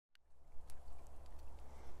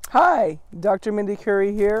Hi, Dr. Mindy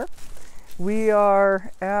Curry here. We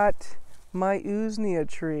are at my Usnea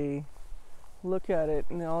tree. Look at it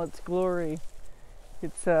in all its glory.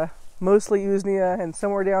 It's mostly Usnea, and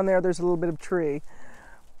somewhere down there's a little bit of tree.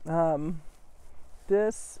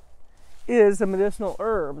 This is a medicinal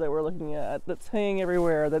herb that we're looking at that's hanging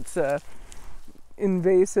everywhere, that's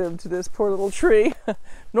invasive to this poor little tree.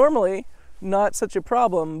 Normally, not such a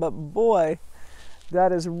problem, but boy,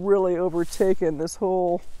 that has really overtaken this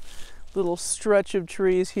whole little stretch of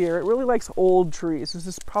trees here. It really likes old trees. This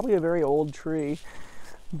is probably a very old tree,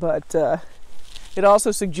 but it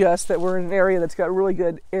also suggests that we're in an area that's got really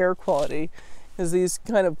good air quality, as these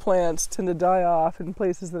kind of plants tend to die off in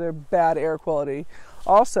places that are bad air quality.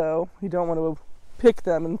 Also, you don't want to pick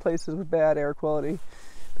them in places with bad air quality.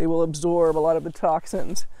 They will absorb a lot of the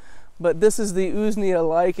toxins. But this is the Usnea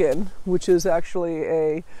lichen, which is actually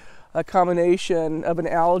a combination of an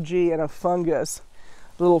algae and a fungus.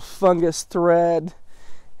 Little fungus thread,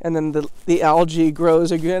 and then the algae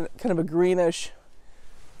grows again, kind of a greenish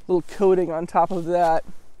little coating on top of that.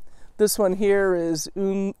 This one here is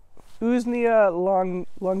Usnea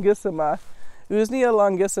longissima. Usnea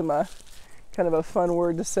longissima, kind of a fun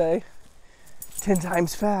word to say 10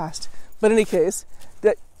 times fast. But in any case,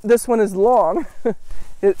 this one is long.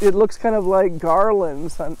 It looks kind of like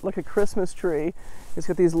garlands, like a Christmas tree. It's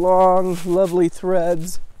got these long, lovely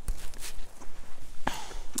threads.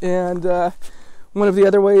 And one of the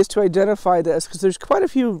other ways to identify this, because there's quite a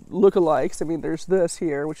few lookalikes. I mean, there's this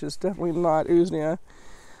here, which is definitely not Usnea.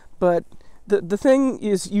 But the thing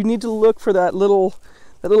is, you need to look for that little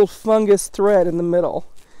fungus thread in the middle.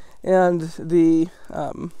 And to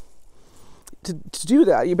do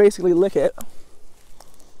that, you basically lick it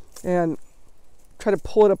and try to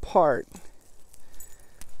pull it apart.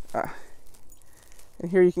 And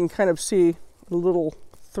here you can kind of see a little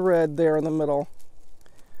thread there in the middle.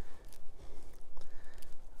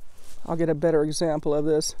 I'll get a better example of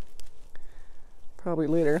this probably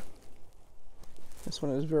later. This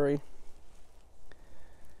one is there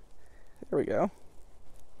we go.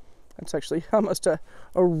 That's actually almost a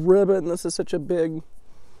ribbon. This is such a big,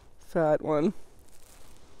 fat one.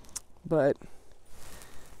 But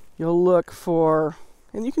you'll look for,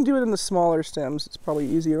 and you can do it in the smaller stems, it's probably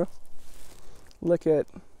easier. Lick it,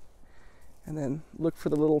 and then look for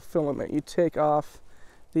the little filament. You take off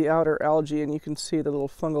the outer algae, and you can see the little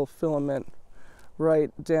fungal filament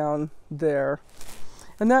right down there.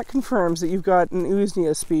 And that confirms that you've got an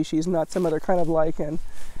Usnea species, not some other kind of lichen.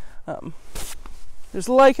 There's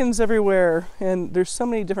lichens everywhere, and there's so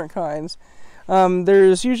many different kinds.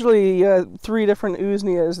 There's usually 3 different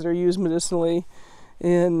Usneas that are used medicinally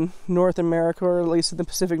in North America, or at least in the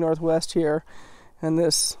Pacific Northwest here. And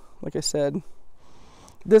this, like I said,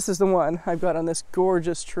 this is the one I've got on this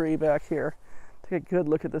gorgeous tree back here. Take a good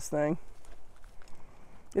look at this thing.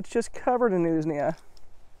 It's just covered in Usnea.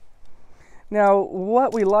 Now,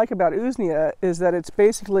 what we like about Usnea is that it's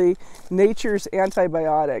basically nature's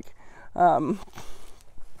antibiotic. And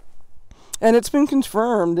it's been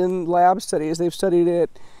confirmed in lab studies. They've studied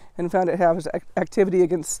it and found it has activity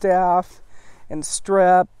against staph and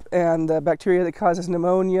strep and the bacteria that causes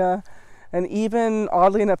pneumonia, and even,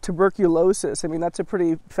 oddly enough, tuberculosis. I mean, that's a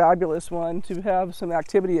pretty fabulous one to have some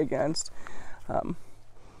activity against.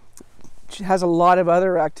 It has a lot of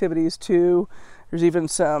other activities too. There's even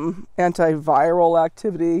some antiviral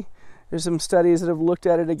activity. There's some studies that have looked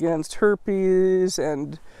at it against herpes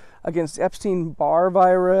and against Epstein-Barr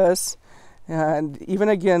virus, and even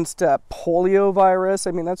against polio virus.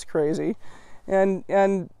 I mean, that's crazy. And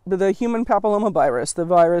the human papilloma virus, the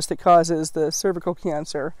virus that causes the cervical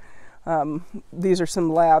cancer. These are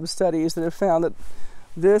some lab studies that have found that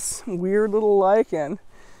this weird little lichen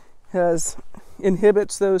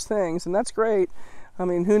inhibits those things, and that's great. I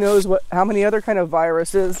mean, who knows how many other kind of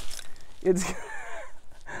viruses it's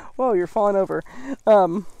whoa, you're falling over.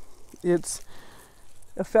 It's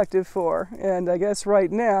effective for. And I guess right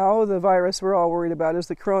now the virus we're all worried about is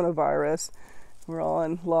the coronavirus. We're all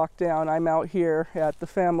in lockdown. I'm out here at the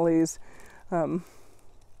family's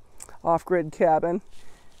off-grid cabin,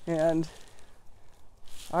 and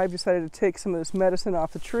I've decided to take some of this medicine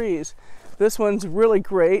off the trees. This one's really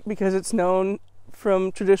great because it's known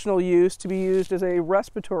from traditional use to be used as a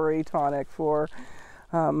respiratory tonic for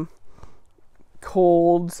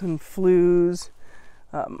colds and flus,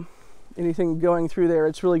 anything going through there.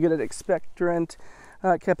 It's really good at expectorant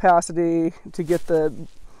capacity to get the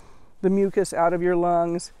mucus out of your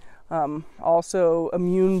lungs. Also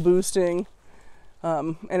immune boosting,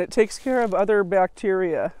 and it takes care of other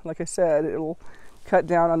bacteria. Like I said, it'll cut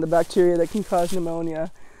down on the bacteria that can cause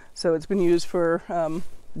pneumonia. So it's been used for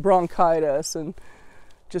bronchitis and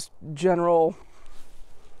just general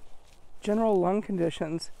lung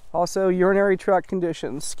conditions, also urinary tract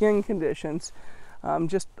conditions, skin conditions,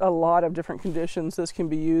 just a lot of different conditions this can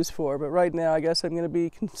be used for. But right now, I guess I'm going to be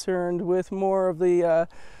concerned with more of the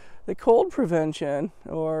cold prevention,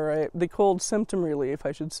 or the cold symptom relief,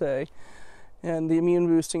 I should say, and the immune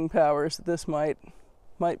boosting powers that this might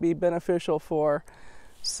be beneficial for.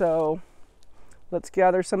 So let's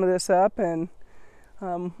gather some of this up, and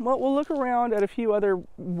we'll look around at a few other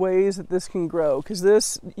ways that this can grow, because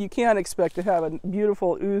this, you can't expect to have a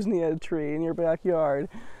beautiful Usnea tree in your backyard,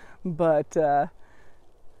 but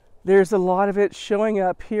there's a lot of it showing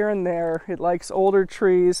up here and there. It likes older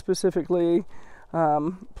trees, specifically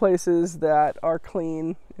places that are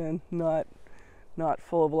clean and not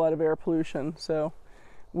full of a lot of air pollution. So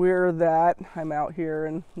we're that. I'm out here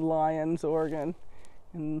in Lyons, Oregon,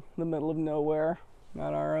 in the middle of nowhere,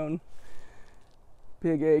 on our own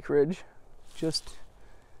big acreage. Just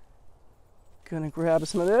gonna grab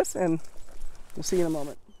some of this, and we'll see you in a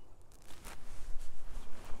moment.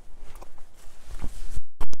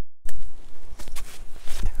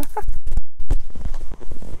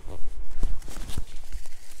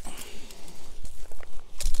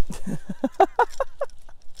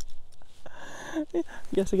 I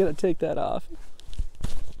guess I gotta take that off.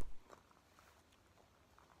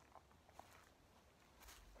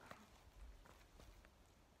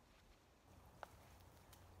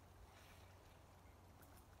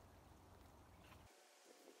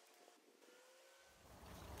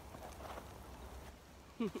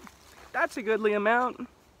 That's a goodly amount.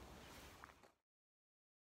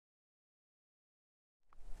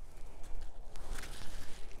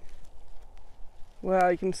 Wow,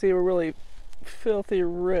 you can see we're really filthy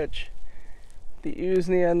rich. The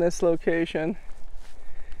Usnea in this location.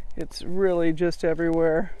 It's really just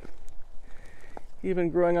everywhere.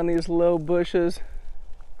 Even growing on these low bushes.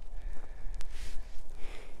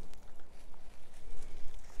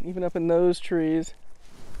 Even up in those trees.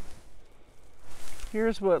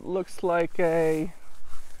 Here's what looks like a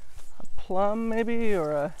plum, maybe,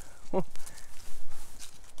 or a...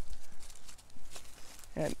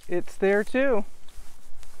 and it's there too.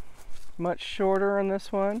 Much shorter in this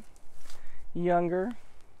one, younger,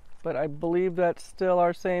 but I believe that's still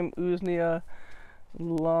our same Usnea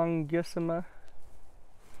longissima.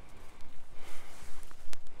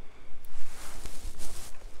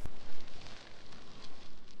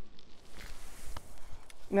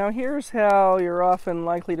 Now here's how you're often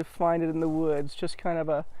likely to find it in the woods, just kind of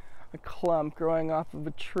a clump growing off of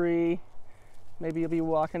a tree. Maybe you'll be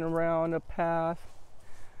walking around a path,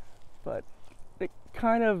 but it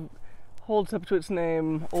kind of holds up to its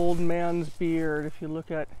name, old man's beard. If you look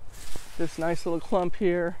at this nice little clump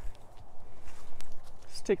here,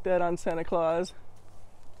 stick that on Santa Claus.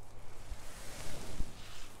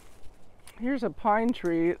 Here's a pine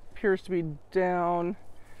tree. It appears to be down.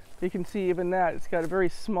 You can see even that, it's got a very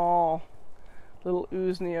small little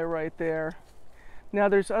Usnea right there. Now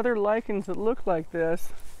there's other lichens that look like this.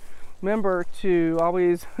 Remember to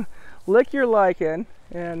always lick your lichen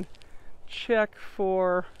and check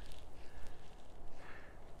for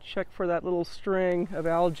that little string of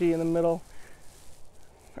algae in the middle,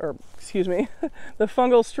 or excuse me, the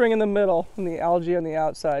fungal string in the middle and the algae on the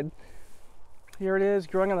outside. Here it is,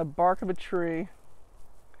 growing on the bark of a tree.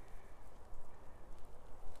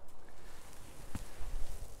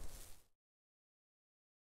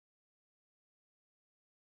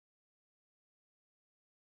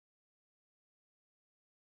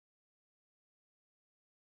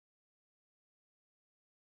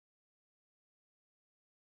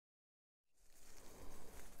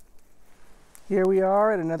 Here we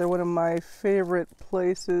are at another one of my favorite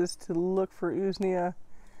places to look for Usnea,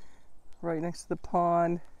 right next to the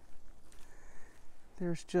pond.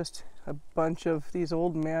 There's just a bunch of these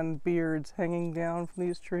old man beards hanging down from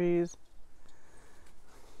these trees.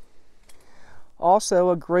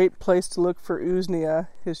 Also, a great place to look for Usnea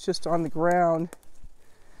is just on the ground.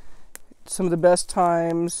 Some of the best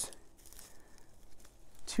times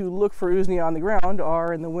to look for Usnea on the ground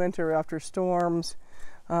are in the winter after storms.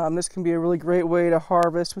 This can be a really great way to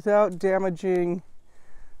harvest without damaging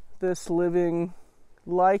this living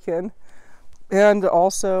lichen. And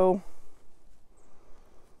also,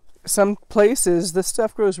 some places this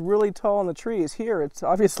stuff grows really tall in the trees. Here it's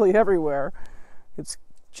obviously everywhere. It's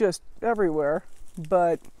just everywhere.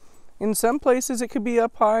 But in some places it could be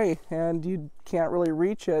up high and you can't really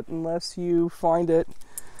reach it unless you find it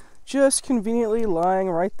just conveniently lying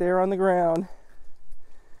right there on the ground.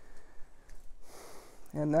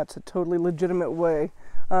 And that's a totally legitimate way.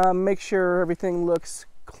 Make sure everything looks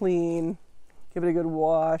clean. Give it a good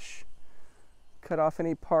wash. cut off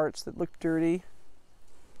any parts that look dirty.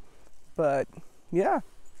 But yeah,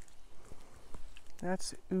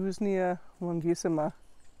 that's Usnea longissima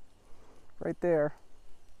right there.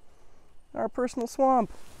 Our personal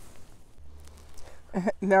swamp.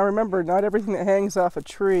 Now remember, not everything that hangs off a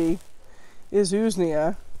tree is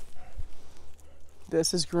Usnea.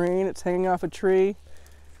 This is green, it's hanging off a tree,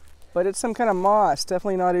 but it's some kind of moss,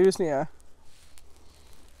 definitely not Usnea.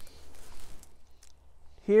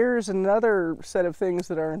 Here's another set of things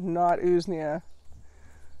that are not Usnea.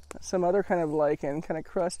 Some other kind of lichen, kind of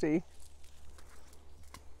crusty.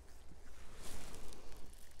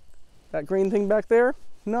 That green thing back there,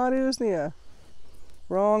 not Usnea.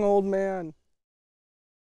 Wrong, old man.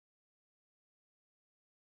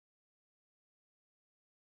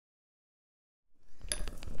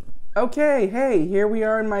 Okay, hey, here we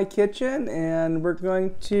are in my kitchen, and we're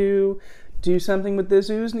going to do something with this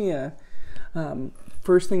Usnea.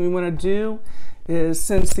 First thing we want to do is,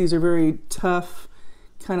 since these are very tough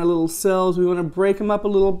kind of little cells, we want to break them up a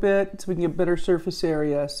little bit so we can get better surface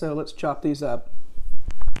area. So let's chop these up.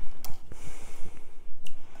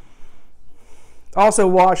 Also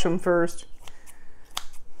wash them first.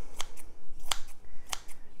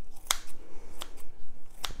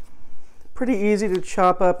 Pretty easy to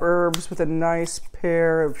chop up herbs with a nice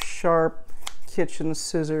pair of sharp kitchen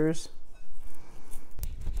scissors.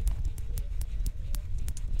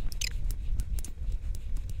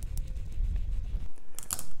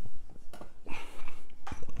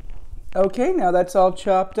 Okay, now that's all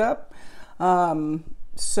chopped up.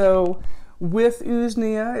 So with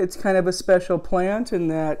Usnea, it's kind of a special plant in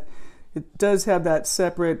that it does have that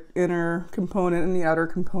separate inner component and the outer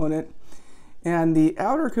component. And the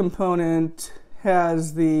outer component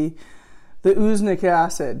has the usnic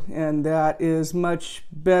acid, and that is much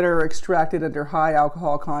better extracted under high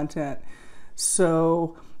alcohol content.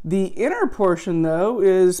 So the inner portion, though,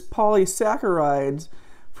 is polysaccharides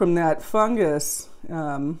from that fungus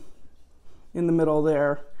in the middle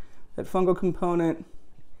there, that fungal component.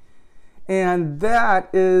 And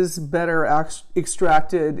that is better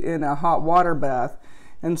extracted in a hot water bath.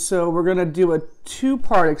 And so we're going to do a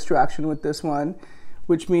two-part extraction with this one,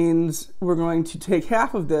 which means we're going to take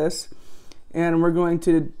half of this and we're going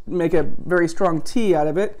to make a very strong tea out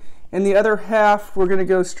of it. And the other half, we're going to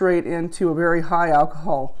go straight into a very high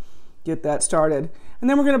alcohol, get that started. And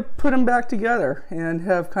then we're going to put them back together and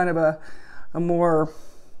have kind of a more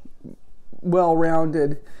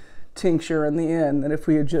well-rounded tincture in the end than if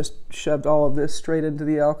we had just shoved all of this straight into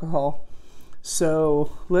the alcohol.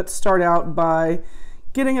 So let's start out by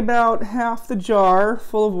getting about half the jar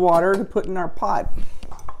full of water to put in our pot.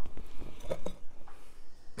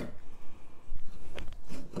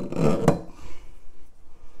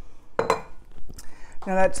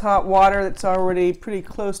 Now that's hot water that's already pretty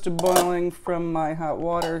close to boiling from my hot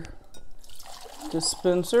water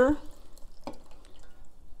dispenser.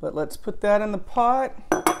 But let's put that in the pot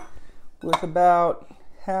with about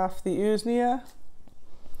half the Usnea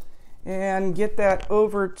and get that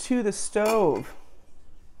over to the stove.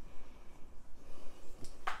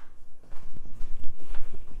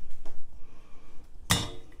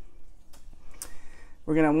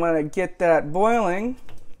 We're going to want to get that boiling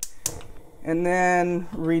and then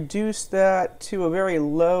reduce that to a very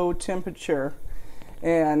low temperature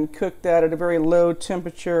and cook that at a very low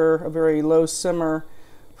temperature, a very low simmer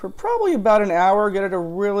for probably about an hour. Get it a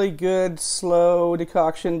really good slow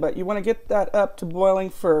decoction, but you want to get that up to boiling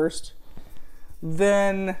first,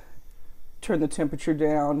 then turn the temperature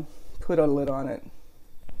down, put a lid on it.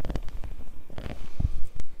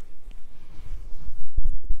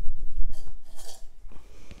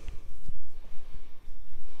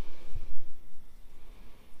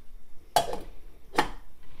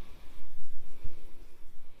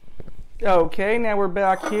 Okay, now we're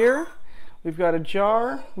back here. We've got a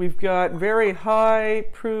jar. We've got very high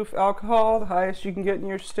proof alcohol, the highest you can get in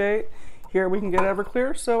your state. Here we can get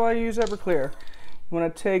Everclear, so I use Everclear. You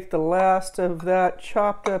want to take the last of that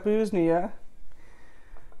chopped up Usnea,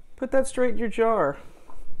 put that straight in your jar.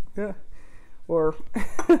 Yeah. Or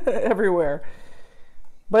everywhere.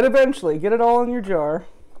 But eventually, get it all in your jar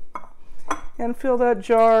and fill that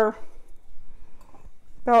jar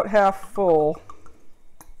about half full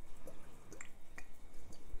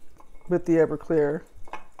with the Everclear.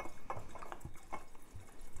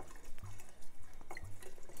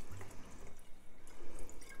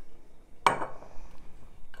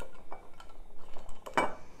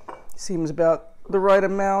 Seems about the right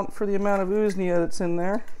amount for the amount of Usnea that's in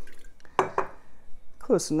there.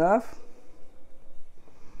 Close enough.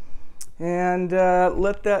 And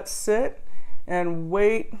let that sit and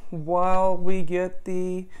wait while we get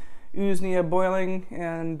the Usnea boiling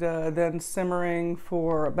and then simmering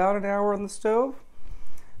for about an hour on the stove.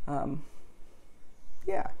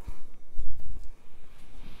 Yeah.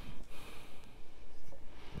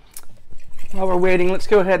 While we're waiting, let's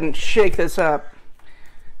go ahead and shake this up.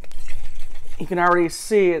 You can already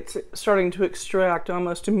see it's starting to extract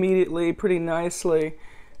almost immediately pretty nicely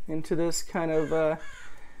into this kind of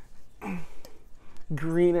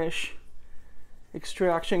greenish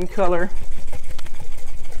extraction color.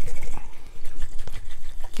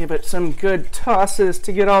 Give it some good tosses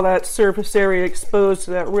to get all that surface area exposed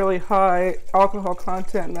to that really high alcohol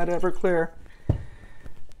content in that Everclear.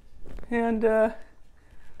 And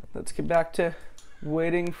let's get back to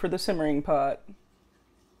waiting for the simmering pot.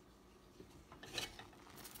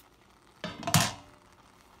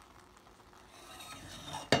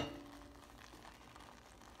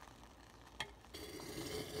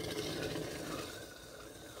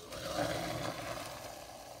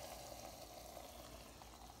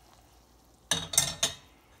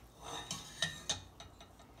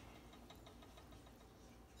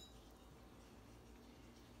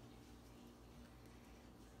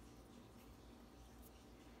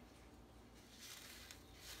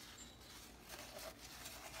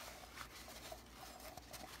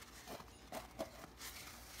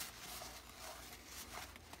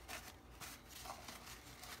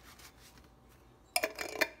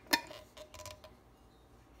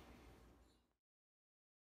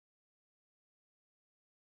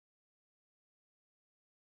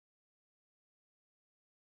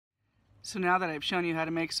 So now that I've shown you how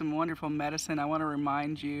to make some wonderful medicine, I want to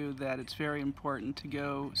remind you that it's very important to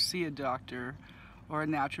go see a doctor or a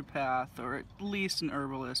naturopath or at least an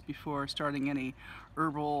herbalist before starting any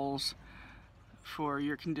herbals for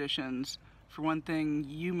your conditions. For one thing,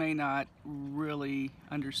 you may not really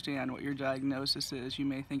understand what your diagnosis is. You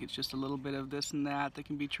may think it's just a little bit of this and that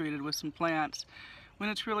can be treated with some plants, when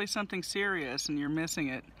it's really something serious and you're missing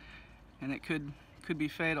it, and it could be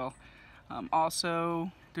fatal. Also,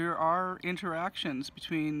 there are interactions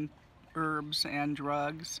between herbs and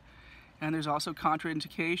drugs, and there's also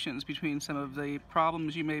contraindications between some of the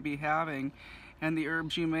problems you may be having and the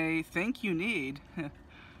herbs you may think you need.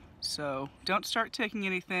 So don't start taking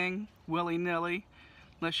anything willy-nilly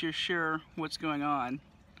unless you're sure what's going on.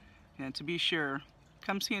 And to be sure,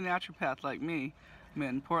 come see a naturopath like me. I'm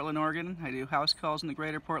in Portland, Oregon. I do house calls in the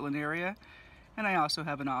greater Portland area, and I also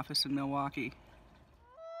have an office in Milwaukee.